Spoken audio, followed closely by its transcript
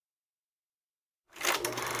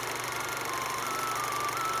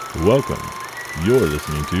Welcome. You're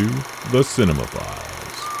listening to The Cinema Files.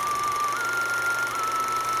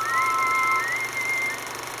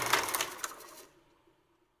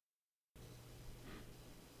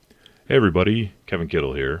 Hey everybody, Kevin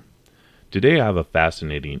Kittle here. Today I have a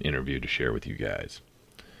fascinating interview to share with you guys.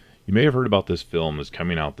 You may have heard about this film that's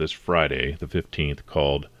coming out this Friday, the 15th,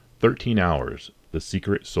 called 13 Hours, The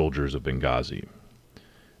Secret Soldiers of Benghazi.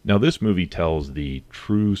 Now this movie tells the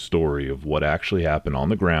true story of what actually happened on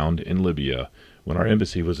the ground in Lybia when our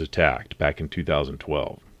embassy was attacked back in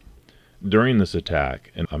 2012. During this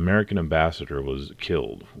attack, an American ambassador was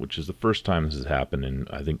killed, which is the first time this has happened in,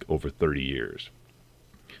 I think, over 30 years.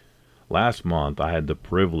 Last month, I had the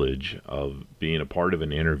privilege of being a part of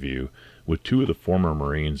an interview with two of the former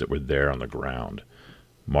Marines that were there on the ground,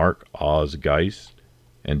 Mark Oz Geist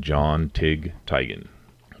and John Tiegen.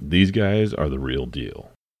 These guys are the real deal.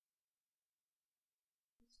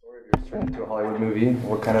 Turned into a Hollywood movie.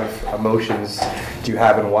 What kind of emotions do you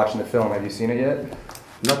have in watching the film? Have you seen it yet?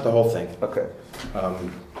 Not the whole thing. Okay.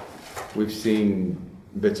 We've seen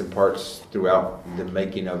bits and parts throughout the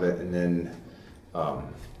making of it, and then,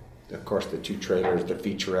 of course, the two trailers, the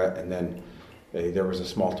featurette, and then there was a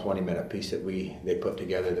small 20-minute piece that they put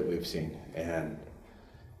together that we've seen. And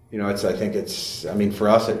I think for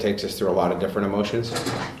us, it takes us through a lot of different emotions,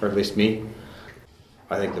 or at least me.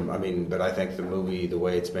 I think the movie, the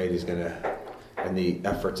way it's made, is and the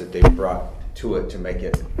efforts that they've brought to it to make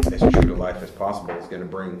it as true to life as possible is gonna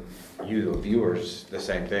bring you, the viewers, the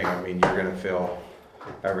same thing. I mean, you're gonna feel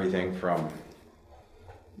everything from,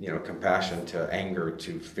 compassion to anger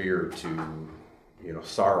to fear to,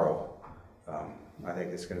 sorrow. I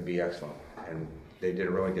think it's gonna be excellent, and they did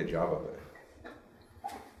a really good job of it.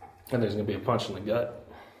 And there's gonna be a punch in the gut.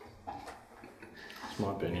 That's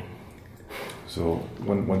my opinion. So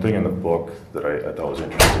one thing in the book that I thought was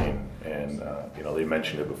interesting, and they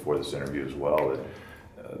mentioned it before this interview as well,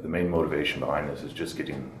 that the main motivation behind this is just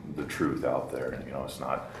getting the truth out there. It's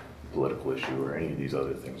not a political issue or any of these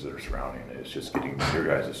other things that are surrounding it. It's just getting your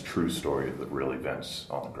guys' true story of the real events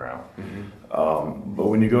on the ground. Mm-hmm. But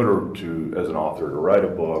when you go to as an author to write a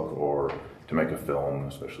book or to make a film,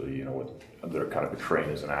 especially they're kind of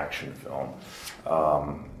portraying as an action film,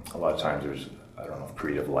 a lot of times there's, I don't know if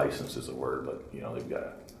creative license is a word, but they've got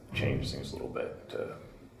to change things a little bit to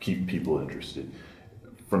keep people interested.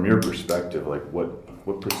 From your perspective,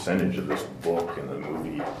 what percentage of this book and the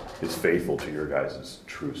movie is faithful to your guys'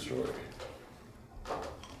 true story?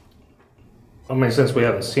 I mean, since we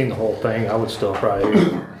haven't seen the whole thing, I would still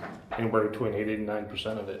probably anywhere between 80 and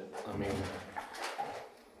 90% of it. I mean,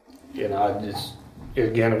 it's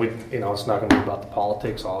not going to be about the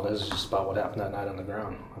politics. All it is just about what happened that night on the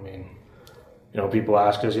ground. I mean, people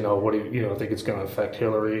ask us, what do you think it's going to affect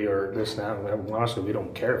Hillary or this and that? I mean, honestly, we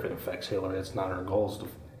don't care if it affects Hillary. It's not our goals to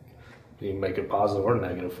make it positive or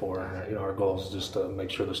negative for her. Our goal is just to make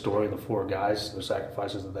sure the story of the four guys, the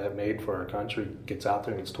sacrifices that they've made for our country, gets out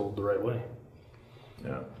there and gets told the right way.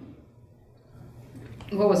 Yeah.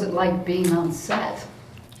 What was it like being on set,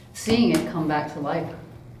 seeing it come back to life?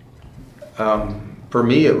 For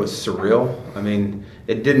me, it was surreal. I mean,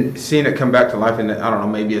 seeing it come back to life, and I don't know,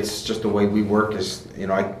 maybe it's just the way we work is,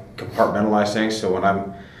 I compartmentalize things. So when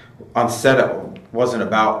I'm on set, it wasn't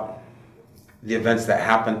about the events that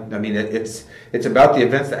happened. I mean, it's about the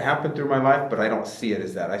events that happened through my life, but I don't see it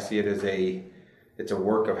as that. I see it as it's a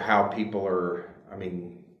work of how people are,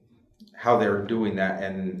 how they're doing that,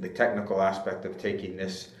 and the technical aspect of taking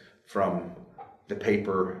this from the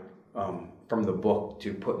paper, from the book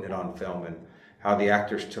to putting it on film, and how the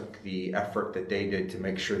actors took the effort that they did to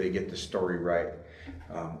make sure they get the story right.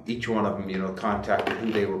 Each one of them, contacted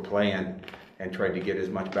who they were playing and tried to get as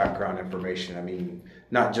much background information. I mean,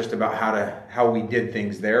 not just about how we did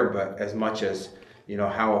things there, but as much as,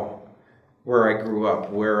 where I grew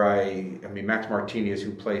up, Max Martinez,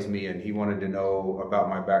 who plays me, and he wanted to know about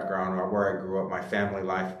my background or where I grew up, my family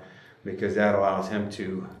life, because that allows him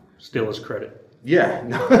to steal his credit. Yeah,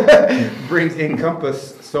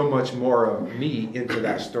 encompass so much more of me into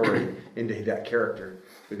that story, into that character,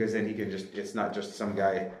 because then he can it's not just some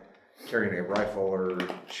guy carrying a rifle or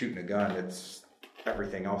shooting a gun, it's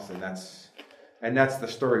everything else, and that's the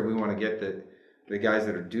story we want to get, that the guys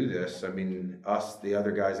that do this, us, the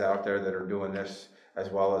other guys out there that are doing this, as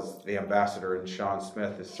well as the ambassador and Sean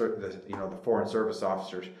Smith, the foreign service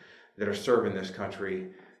officers that are serving this country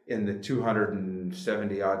in the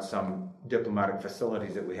 270 odd some diplomatic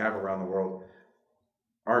facilities that we have around the world,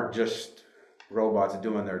 aren't just robots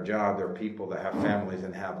doing their job. They're people that have families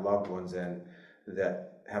and have loved ones and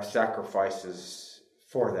that have sacrifices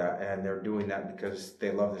for that, and they're doing that because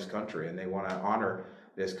they love this country and they want to honor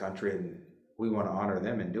this country, and we want to honor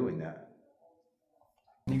them in doing that.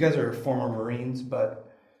 You guys are former Marines,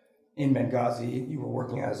 but in Benghazi, you were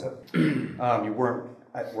working as you weren't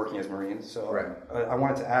working as Marines. So right. I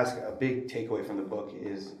wanted to ask, a big takeaway from the book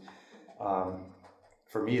is,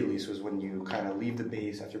 for me at least, was when you kind of leave the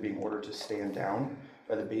base after being ordered to stand down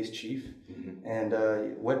by the base chief. Mm-hmm. And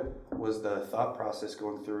what was the thought process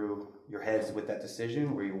going through your heads with that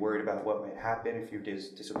decision? Were you worried about what might happen if you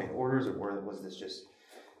disobeyed orders, or was this just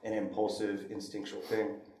an impulsive, instinctual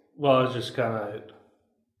thing? Well, it's just kind of,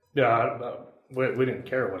 we didn't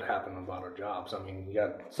care what happened about our jobs. I mean, you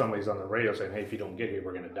got somebody's on the radio saying, hey, if you don't get here,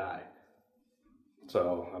 we're going to die.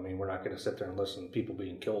 So, I mean, we're not going to sit there and listen to people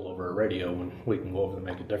being killed over a radio when we can go over and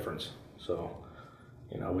make a difference. So,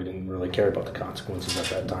 we didn't really care about the consequences at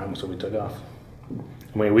that time, so we took off.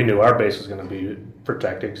 I mean, we knew our base was going to be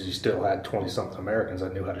protected because you still had 20-something Americans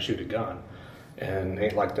that knew how to shoot a gun. And it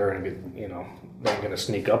ain't like they're going to get, they're going to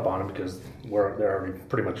sneak up on them because they're already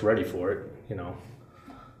pretty much ready for it,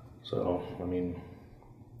 So, I mean,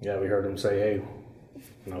 we heard them say, hey,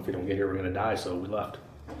 if we don't get here, we're going to die, so we left.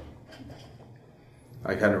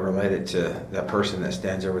 I kind of related to that person that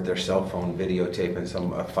stands there with their cell phone videotaping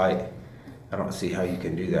a fight. I don't see how you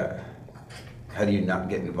can do that. How do you not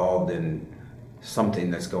get involved in something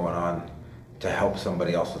that's going on to help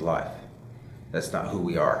somebody else's life? That's not who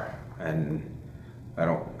we are. And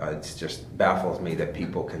it just baffles me that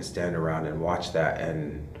people can stand around and watch that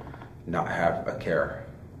and not have a care.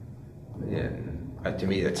 And to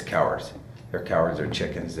me, it's cowards. They're cowards, they're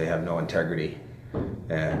chickens, they have no integrity.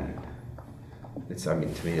 And to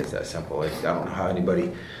me, it's that simple. I don't know how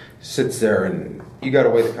anybody sits there and you got to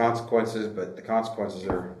weigh the consequences, but the consequences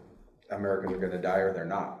are Americans are going to die or they're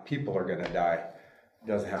not. People are going to die. It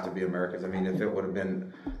doesn't have to be Americans. I mean, if it would have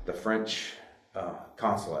been the French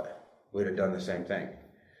consulate, we'd have done the same thing.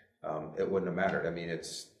 It wouldn't have mattered. I mean,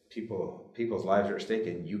 it's people's lives are at stake,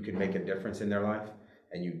 and you can make a difference in their life,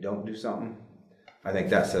 and you don't do something. I think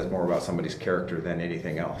that says more about somebody's character than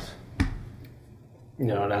anything else.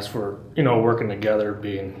 And as for, working together,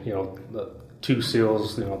 being, the 2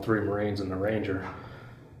 SEALs, 3 Marines and the Ranger.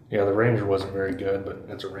 The Ranger wasn't very good, but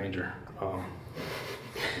it's a Ranger.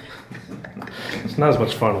 It's not as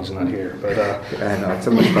much fun when he's not here, but I know it's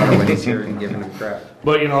so much fun when he's here and giving him crap.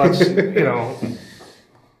 But it's you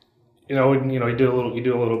do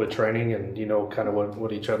a little bit of training, and kind of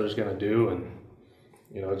what each other's going to do, and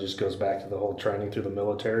it just goes back to the whole training through the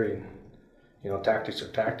military. And, tactics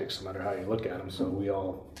are tactics, no matter how you look at them. So we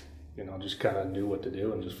all, just kind of knew what to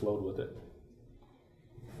do and just flowed with it.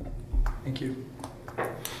 Thank you.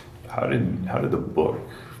 How did the book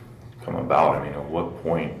come about? I mean, at what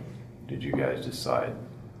point did you guys decide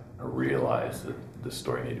or realize that the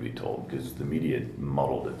story needed to be told? Because the media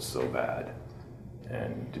muddled it so bad.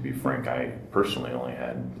 And to be frank, I personally only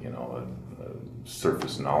had, a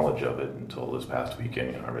surface knowledge of it until this past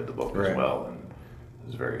weekend. I read the book as well, and it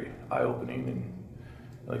was very eye-opening. And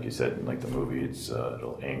like you said, like the movie,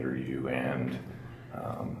 it'll anger you and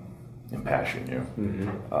impassion you.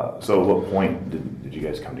 Mm-hmm. So at what point did you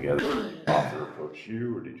guys come together? Did the author approach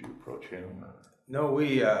you, or did you approach him? No,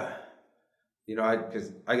 we,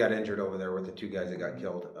 because I got injured over there with the 2 guys that got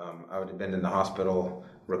killed. I would have been in the hospital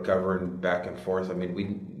recovering back and forth. I mean,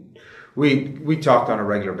 we talked on a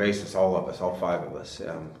regular basis, all of us, all 5 of us,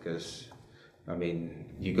 because,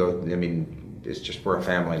 it's just, we're a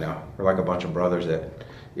family now. We're like a bunch of brothers that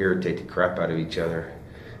irritate the crap out of each other,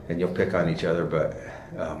 and you'll pick on each other, but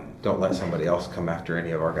don't let somebody else come after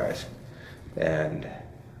any of our guys. And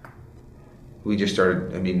we just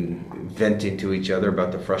started, venting to each other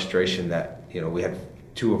about the frustration that, we had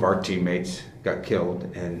 2 of our teammates got killed,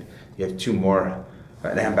 and you have 2 more,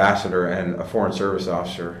 an ambassador and a foreign service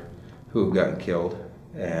officer who have gotten killed,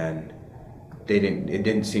 and it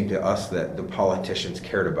didn't seem to us that the politicians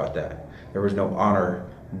cared about that. There was no honor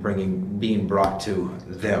being brought to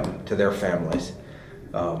them, to their families.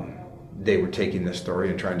 They were taking this story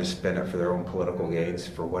and trying to spin it for their own political gains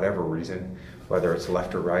for whatever reason, whether it's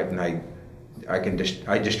left or right. And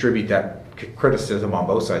I distribute that criticism on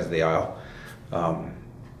both sides of the aisle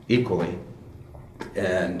equally.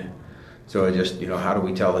 And so I just, how do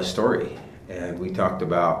we tell this story? And we talked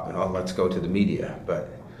about, let's go to the media. But,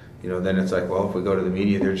 then it's like, well, if we go to the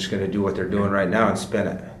media, they're just going to do what they're doing right now and spin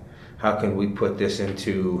it. How can we put this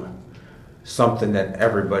into something that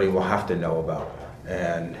everybody will have to know about?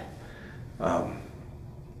 And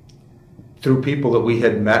through people that we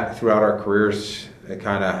had met throughout our careers,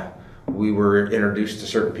 we were introduced to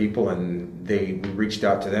certain people, and we reached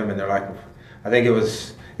out to them, and they're like, I think it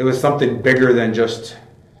was something bigger than just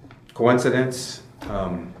coincidence,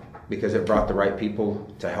 because it brought the right people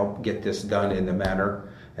to help get this done in the manner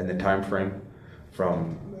and the time frame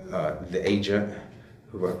from the agent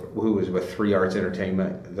who was with 3 Arts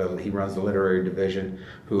Entertainment. He runs the literary division.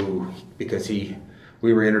 Because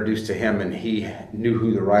we were introduced to him, and he knew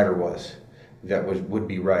who the writer was that would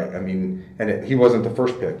be right. I mean, he wasn't the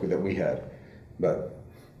first pick that we had, but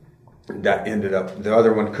that ended up, the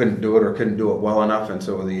other one couldn't do it well enough, and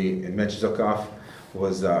so Mitch Zuckoff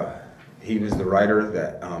was he was the writer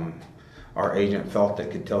that our agent felt that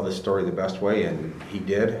could tell this story the best way, and he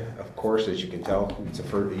did. Of course, as you can tell, it's a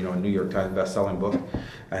New York Times best-selling book,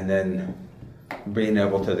 and then being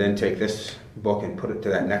able to then take this book and put it to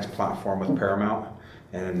that next platform with Paramount,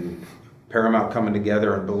 and Paramount coming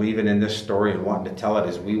together and believing in this story and wanting to tell it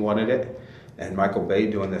as we wanted it, and Michael Bay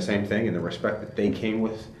doing the same thing, and the respect that they came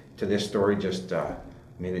with to this story, it just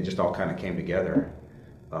all kind of came together,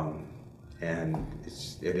 and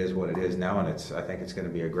it is what it is now, and I think it's going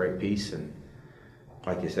to be a great piece, and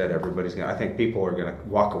like you said, I think people are going to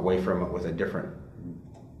walk away from it with a different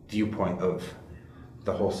viewpoint of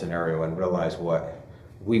the whole scenario and realize what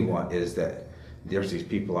we want is that there's these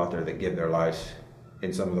people out there that give their lives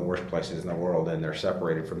in some of the worst places in the world, and they're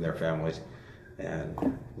separated from their families,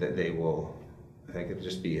 and that they will, I think it'll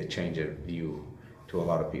just be a change of view to a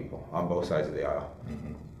lot of people on both sides of the aisle.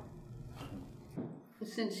 Mm-hmm.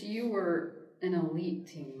 Since you were an elite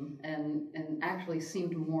team and actually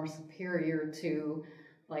seemed more superior to,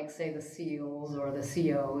 like, say, the SEALs or the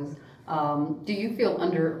COs, do you feel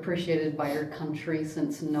underappreciated by your country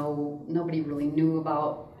since nobody really knew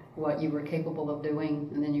about what you were capable of doing,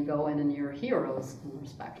 and then you go in and you're heroes in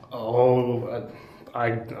respect?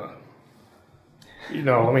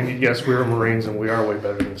 Yes, we were Marines and we are way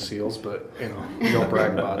better than the SEALs, but, we don't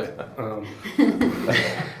brag about it.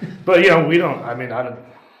 But, we don't, I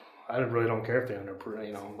really don't care if they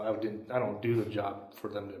I don't do the job for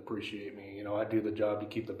them to appreciate me. I do the job to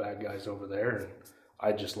keep the bad guys over there, and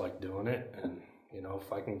I just like doing it. And,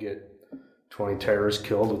 if I can get 20 terrorists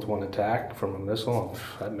killed with one attack from a missile,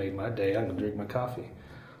 that made my day. I'm going to drink my coffee.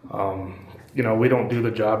 We don't do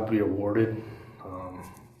the job to be awarded.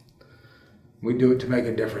 We do it to make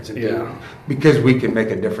a difference in people, because we can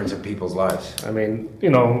make a difference in people's lives. I think.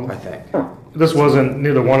 This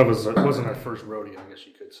neither one of us, it wasn't our first rodeo, I guess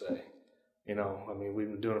you could say. We've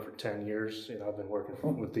been doing it for 10 years. I've been working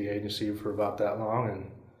with the agency for about that long,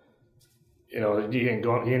 and,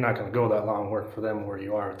 you're not going to go that long working for them where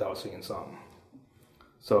you are without seeing something.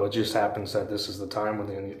 So it just happens that this is the time when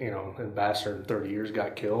the ambassador in 30 years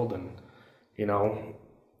got killed, and,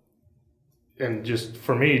 and just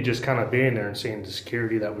for me, just kind of being there and seeing the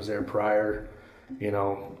security that was there prior to,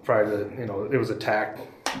 it was attacked,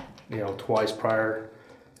 twice prior,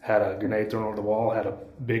 had a grenade thrown over the wall, had a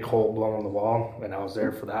big hole blown on the wall, and I was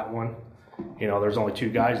there for that one. There's only 2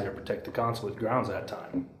 guys there to protect the consulate grounds that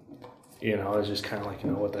time. It's just kind of like,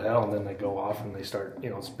 what the hell? And then they go off and they start,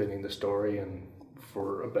 spinning the story, and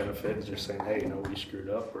for a benefit, and just saying, hey, we screwed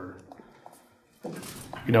up, or, but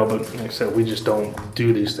like I said, we just don't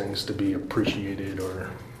do these things to be appreciated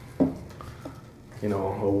or,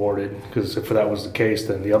 awarded, because if that was the case,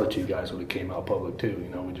 then the other 2 guys would have came out public too.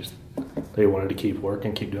 They wanted to keep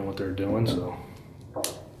working, keep doing what they're doing, so.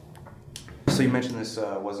 So you mentioned this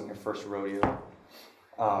wasn't your first rodeo.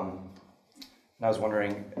 And I was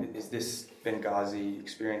wondering, is this Benghazi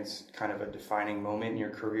experience kind of a defining moment in your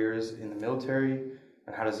careers in the military?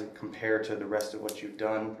 And how does it compare to the rest of what you've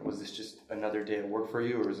done? Was this just another day of work for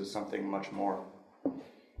you, or is this something much more?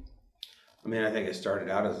 I think it started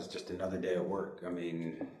out as just another day of work.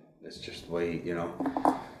 It's just the way,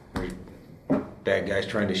 bad guys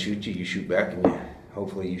trying to shoot you, you shoot back, and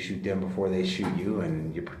hopefully you shoot them before they shoot you,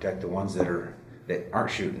 and you protect the ones that aren't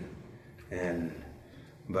shooting. It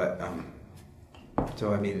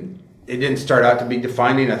didn't start out to be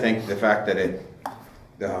defining. I think the fact that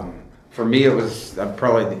for me, it was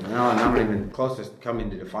probably not even close to coming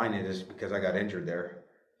to define it, is because I got injured there.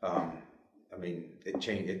 It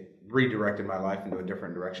changed. It redirected my life into a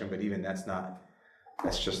different direction. But even that's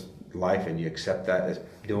just life, and you accept that as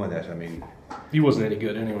doing that. He wasn't any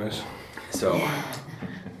good, anyways. So.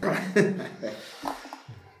 That's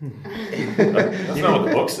not what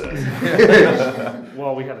the book says.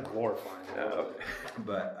 Well, we had to glorify it.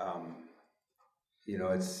 But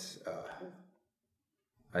it's.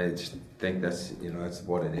 I just think that's that's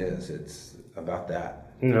what it is. It's about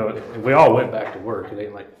that. We all went back to work. It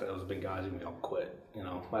ain't like that was Benghazi. We all quit.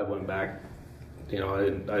 I went back. I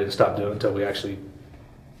didn't stop doing it until we actually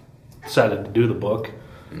decided to do the book.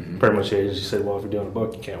 Mm-hmm. Pretty much the agency said, well, if you're doing a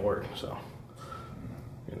book, you can't work. So,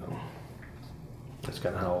 that's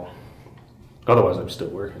kind of how. Otherwise, I'm still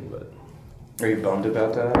working. But are you bummed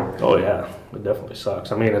about that? Or? Oh yeah, it definitely sucks.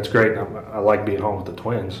 It's great. I like being home with the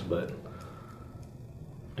twins, but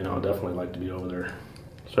I'd definitely like to be over there,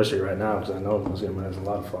 especially right now because I know it's going to have a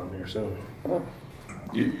lot of fun here soon.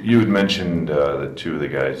 You had mentioned that two of the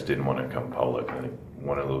guys didn't want to come public. I think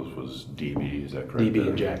one of those was DB, is that correct? DB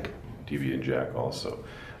and Jack. DB and Jack also.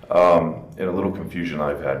 And a little confusion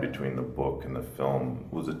I've had between the book and the film.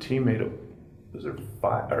 Was the team made up, was there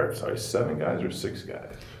 7 guys or 6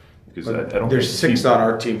 guys? Because I don't There's 6 on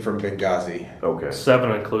our team from Benghazi. Okay.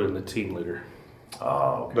 7 including the team leader.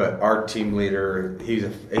 Oh, okay. But our team leader, he's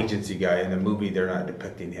an agency guy. In the movie, they're not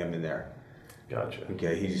depicting him in there. Gotcha.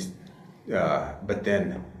 Okay, he's... but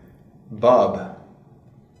then Bub,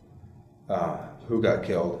 who got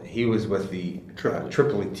killed, he was with the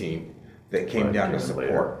Tripoli team that came down to support.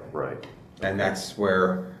 Later. Right. And that's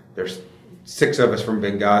where there's 6 of us from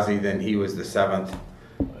Benghazi, then he was the 7th.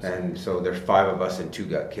 And so there's 5 of us and 2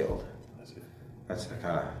 got killed. That's the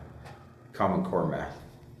kind of Common Core math.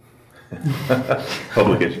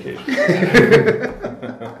 Public education.